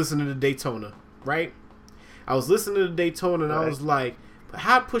 I was listening to Daytona, right? I was listening to Daytona and I was like,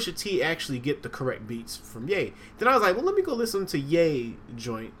 how Pusha T actually get the correct beats from Ye? Then I was like, well, let me go listen to Ye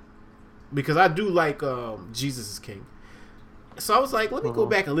joint because I do like Jesus is King. So I was like, let me go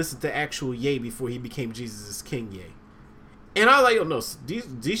back and listen to actual Ye before he became Jesus is King Ye. And I was like, oh no,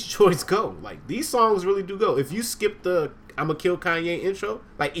 these joints go. Like these songs really do go. If you skip the I'ma Kill Kanye intro,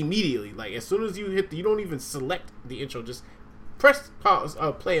 like immediately, like as soon as you hit you don't even select the intro, just press pause,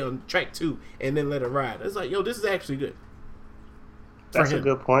 play on track 2 and then let it ride. It's like, yo, this is actually good. That's a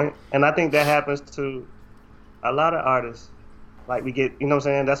good point. And I think that happens to a lot of artists. Like we get, you know what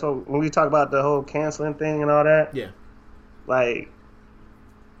I'm saying? That's what, when we talk about the whole canceling thing and all that. Yeah. Like,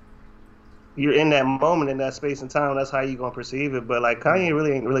 you're in that moment, in that space and time, that's how you gonna perceive it. But like Kanye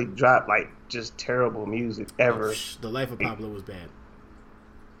really ain't really dropped like just terrible music ever. The Life of Pablo was bad.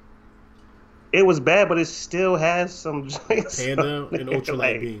 It was bad, but it still has some joints. Panda and Ultralight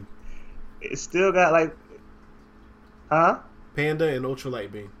like, Beam. It still got like, huh? Panda and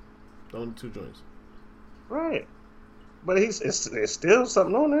Ultralight Beam. The only 2 joints. Right. But it's still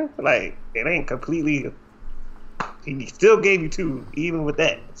something on there. Like, it ain't completely. He still gave you 2, even with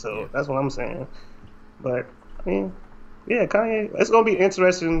that. So that's what I'm saying. But I mean, yeah, Kanye. It's gonna be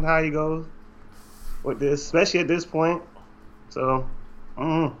interesting how he goes with this, especially at this point. So,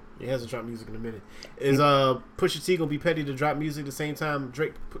 He hasn't dropped music in a minute. Is Pusha T gonna be petty to drop music the same time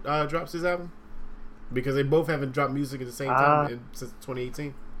Drake drops his album? Because they both haven't dropped music at the same time since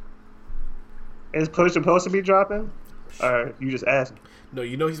 2018. Is Pusha supposed to be dropping? Or you just asking? No,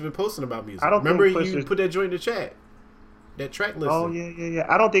 you know he's been posting about music. I don't remember think you put that joint in the chat. That track list. Oh yeah.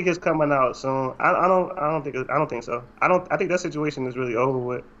 I don't think it's coming out soon. I don't think so. I think that situation is really over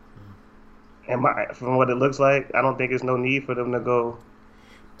with. And from what it looks like, I don't think there's no need for them to go.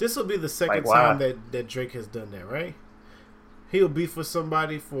 This will be the second time that Drake has done that, right? He'll beef with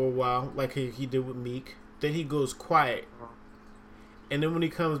somebody for a while, like he did with Meek. Then he goes quiet. And then when he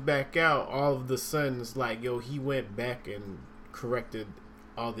comes back out, all of the sudden it's like, yo, he went back and corrected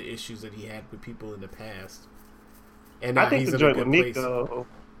all the issues that he had with people in the past. And now I think he's the in joint a good with place. Meek though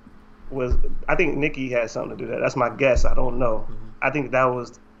I think Nicki had something to do that. That's my guess. I don't know. I think that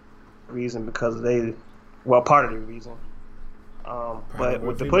was the reason because part of the reason. But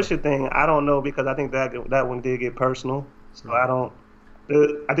with the Pusha thing, I don't know because I think that one did get personal. So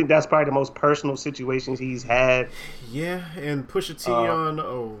I think that's probably the most personal situations he's had. Yeah, and Pusha T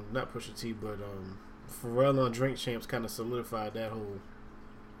not Pusha T, but Pharrell on Drink Champs kind of solidified that whole.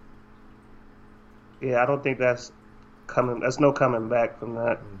 Yeah, I don't think that's coming. There's no coming back from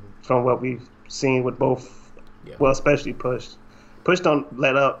that. From what we've seen with both, well, especially Push. Push don't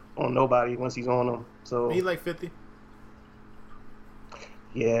let up on nobody once he's on them. So he like 50.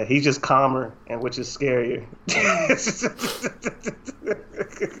 Yeah, he's just calmer, and which is scarier.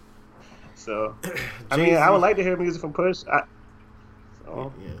 So, I mean, I would like to hear music from Push.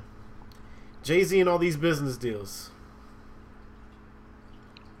 Jay-Z and all these business deals.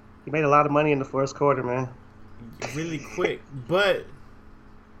 He made a lot of money in the first quarter, man. Really quick, but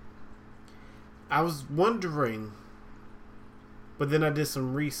I was wondering, but then I did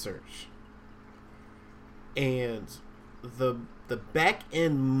some research, and the back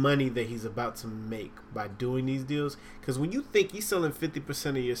end money that he's about to make by doing these deals, because when you think he's selling 50%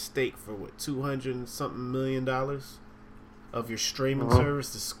 of your stake for what, $200 and something million of your streaming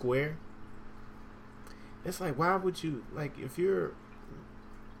service to Square, it's like, why would you, like, if you're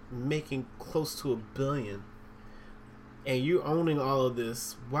making close to $1 billion and you're owning all of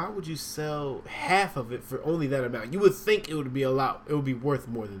this, why would you sell half of it for only that amount? You would think it would be worth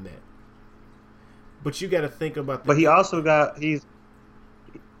more than that. But you got to think about. But he also got No,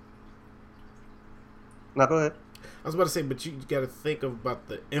 go ahead. I was about to say, but you got to think about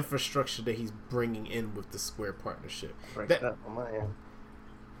the infrastructure that he's bringing in with the Square partnership.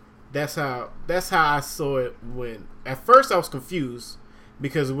 That's how I saw it. When at first I was confused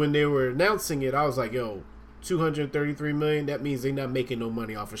because when they were announcing it, I was like, "Yo, $233 million. That means they're not making no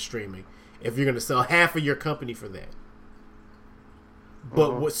money off of streaming. If you're going to sell half of your company for that."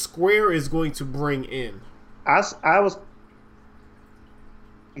 But what Square is going to bring in, I was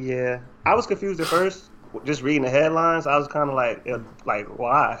confused at first. Just reading the headlines, I was kind of like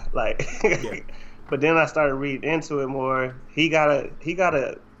why? But then I started reading into it more. He got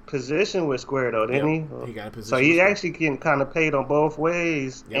a position with Square though, didn't he? He got a position. So he actually can kind of paid on both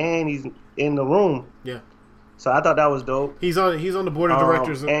ways, and he's in the room. Yeah. So I thought that was dope. He's on the board of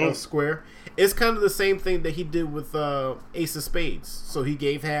directors of Square. It's kind of the same thing that he did with Ace of Spades. So he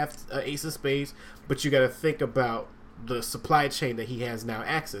gave half Ace of Spades, but you got to think about the supply chain that he has now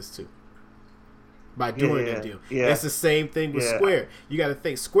access to by doing that deal. Yeah. It's the same thing with Square. You got to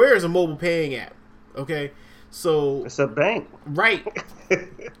think Square is a mobile paying app. Okay, So it's a bank, right?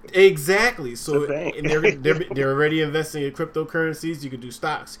 Exactly. So and they're already investing in cryptocurrencies. You can do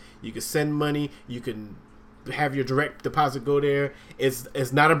stocks. You can send money. You can have your direct deposit go there.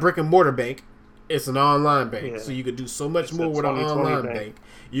 It's not a brick and mortar bank. It's an online bank. So you could do so much more with an online bank.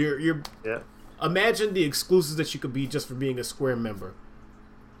 You're imagine the exclusives that you could be just for being a Square member.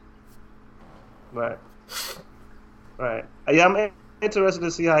 Right. Yeah, I'm interested to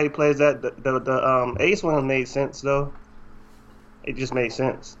see how he plays that. The Ace one made sense though. It just made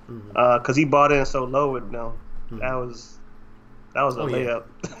sense because he bought in so low with them. That was a layup.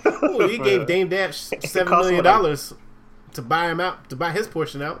 Yeah. He gave Dame Dash $7 million to buy him out, to buy his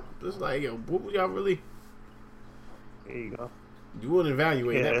portion out. It's like, yo, what would y'all really? There you go. You wouldn't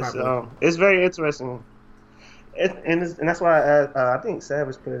evaluate that properly. It's very interesting. And that's why I think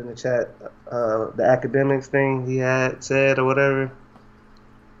Savage put it in the chat, the academics thing he had said or whatever.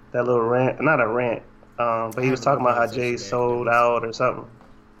 That little rant, not a rant, but he was talking about how Jay sold out or something.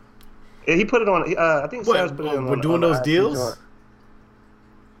 He put it on. I think Savage put it on. We're doing those deals.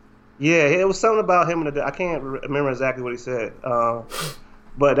 Yeah, it was something about him. I can't remember exactly what he said,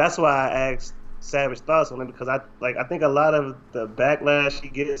 but that's why I asked Savage thoughts on it, because I think a lot of the backlash he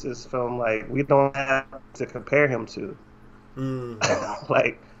gets is from we don't have to compare him to.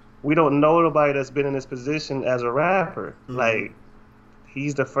 We don't know nobody that's been in this position as a rapper.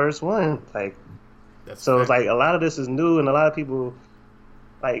 He's the first one. It's like a lot of this is new, and a lot of people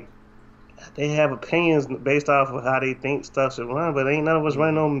they have opinions based off of how they think stuff should run, but ain't none of us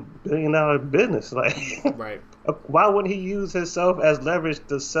running on $1 billion business. Right. Why wouldn't he use himself as leverage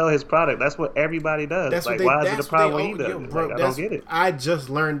to sell his product? That's what everybody does. Why is it a problem when he does it? I don't get it. I just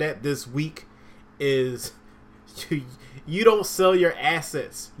learned that this week is you don't sell your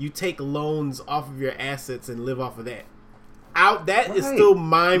assets. You take loans off of your assets and live off of that. That is still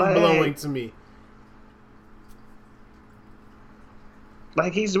mind-blowing to me.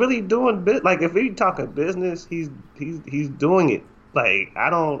 He's really doing if we talking business, he's doing it. I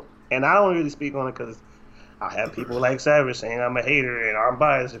don't really speak on it because I have people like Savage saying I'm a hater and I'm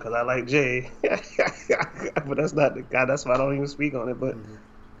biased because I like Jay. But that's not the guy. That's why I don't even speak on it. But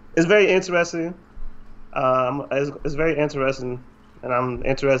it's very interesting. It's very interesting, and I'm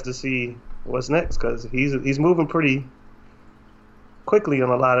interested to see what's next because he's moving pretty quickly on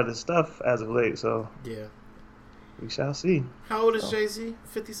a lot of this stuff as of late. So yeah. We shall see. How old is Jay-Z?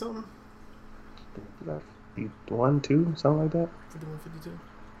 50-something? 51, 2, something like that. 51, 52?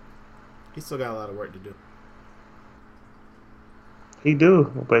 He still got a lot of work to do. He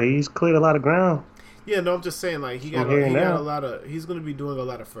do, but he's cleared a lot of ground. Yeah, no, I'm just saying, he got a lot of... He's going to be doing a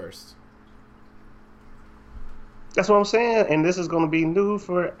lot of firsts. That's what I'm saying, and this is going to be new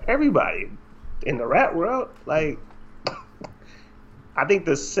for everybody in the rap world. I think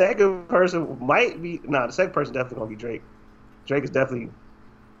the second person might be... No, the second person definitely going to be Drake. Drake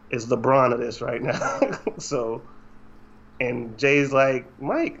is LeBron of this right now. So, and Jay's like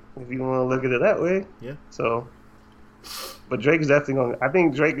Mike, if you want to look at it that way. Yeah. So, but Drake is definitely going to... I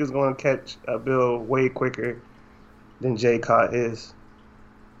think Drake is going to catch a bill way quicker than Jay caught his.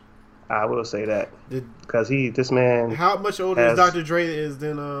 I will say that. Because this man... How much older is Dr. Dre is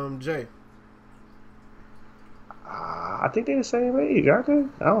than Jay? I think they're the same age, aren't they?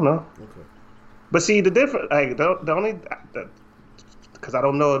 I don't know. Okay. But see, the difference, the only, because I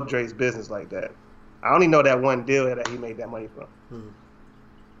don't know Dre's business like that. I only know that one deal that he made that money from,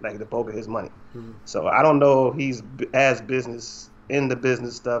 the bulk of his money. So I don't know if he's as in the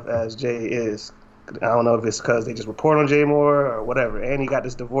business stuff as Jay is. I don't know if it's because they just report on Jay more or whatever, and he got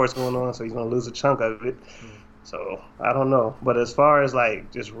this divorce going on, so he's gonna lose a chunk of it. So I don't know, but as far as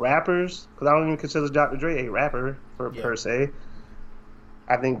just rappers, because I don't even consider Dr. Dre a rapper per se.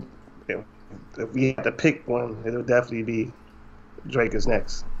 I think if we had to pick one, it would definitely be Drake is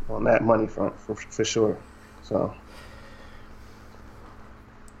next on that money front for sure. So.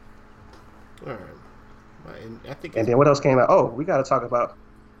 All right, I think. And then what else came out? Oh, we got to talk about.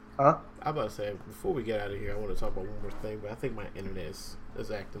 Huh? I'm about to say before we get out of here, I want to talk about one more thing, but I think my internet is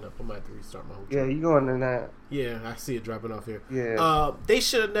acting up. I might have to restart my whole Yeah, you going in that? Yeah, I see it dropping off here. Yeah. They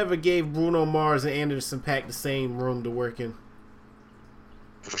should have never gave Bruno Mars and Anderson .Paak the same room to work in.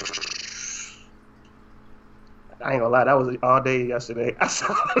 I ain't gonna lie, that was all day yesterday. I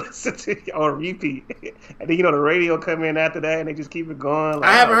saw it on repeat, and then the radio come in after that, and they just keep it going.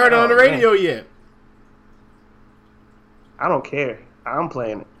 I haven't heard it on the radio yet. I don't care. I'm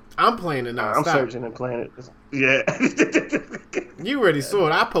playing it. I'm playing it now. I'm searching and playing it. Yeah. You already saw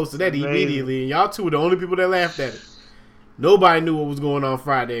it. I posted that immediately, and y'all two were the only people that laughed at it. Nobody knew what was going on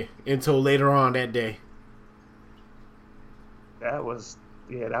Friday until later on that day. That was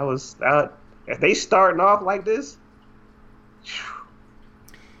If they starting off like this,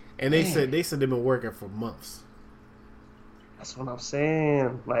 and they said they've been working for months. That's what I'm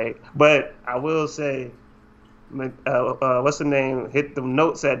saying. Like, but I will say, what's the name? Hit the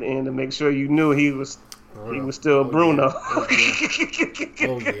notes at the end to make sure you knew he was still Bruno.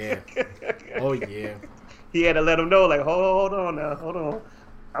 Yeah. Oh yeah. He had to let him know, like, hold on,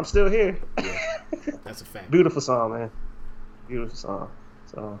 I'm still here. Yeah. That's a fact. Beautiful song, man. Beautiful song.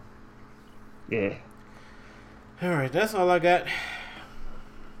 So, yeah. All right, that's all I got.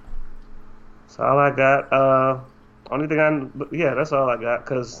 That's all I got. Only thing that's all I got.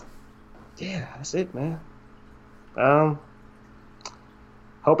 Cause, yeah, that's it, man.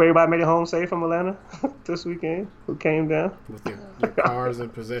 Hope everybody made it home safe from Atlanta this weekend. Who came down with their cars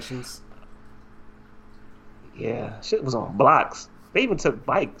and possessions? Yeah, shit was on blocks. They even took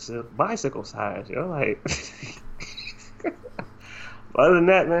bicycle tires. Like. But other than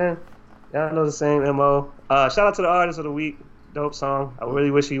that, man, y'all know the same MO. Shout out to the artist of the week. Dope song. I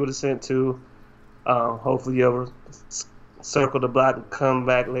really wish he would have sent to. Hopefully you'll circle the block and come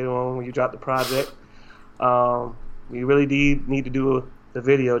back later on when you drop the project. We really need to do the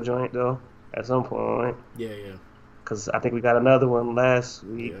video joint though at some point. Yeah. Because I think we got another one last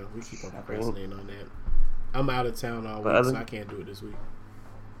week. Yeah, we keep on procrastinating on that. I'm out of town all week, so I can't do it this week.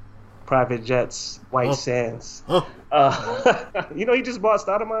 Private Jets, White Sands. You know, he just bought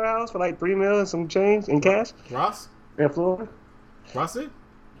Stoudemire house for like $3 million and some change in cash. Ross? In Florida. Ross it?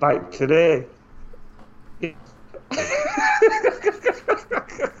 Like today.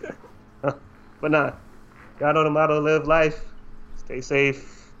 But nah, y'all know the motto: live life, stay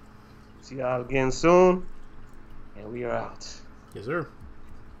safe. See y'all again soon, and we are out. Yes, sir.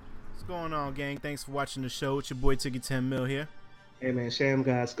 What's going on, gang? Thanks for watching the show. It's your boy Tiki 10 Mil here. Hey man, Sham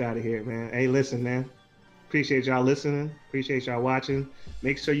God Scotty here, man. Hey, listen, man. Appreciate y'all listening. Appreciate y'all watching.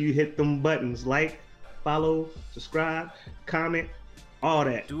 Make sure you hit them buttons: like, follow, subscribe, comment, all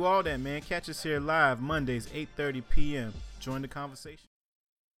that. Do all that, man. Catch us here live Mondays, 8:30 p.m. Join the conversation.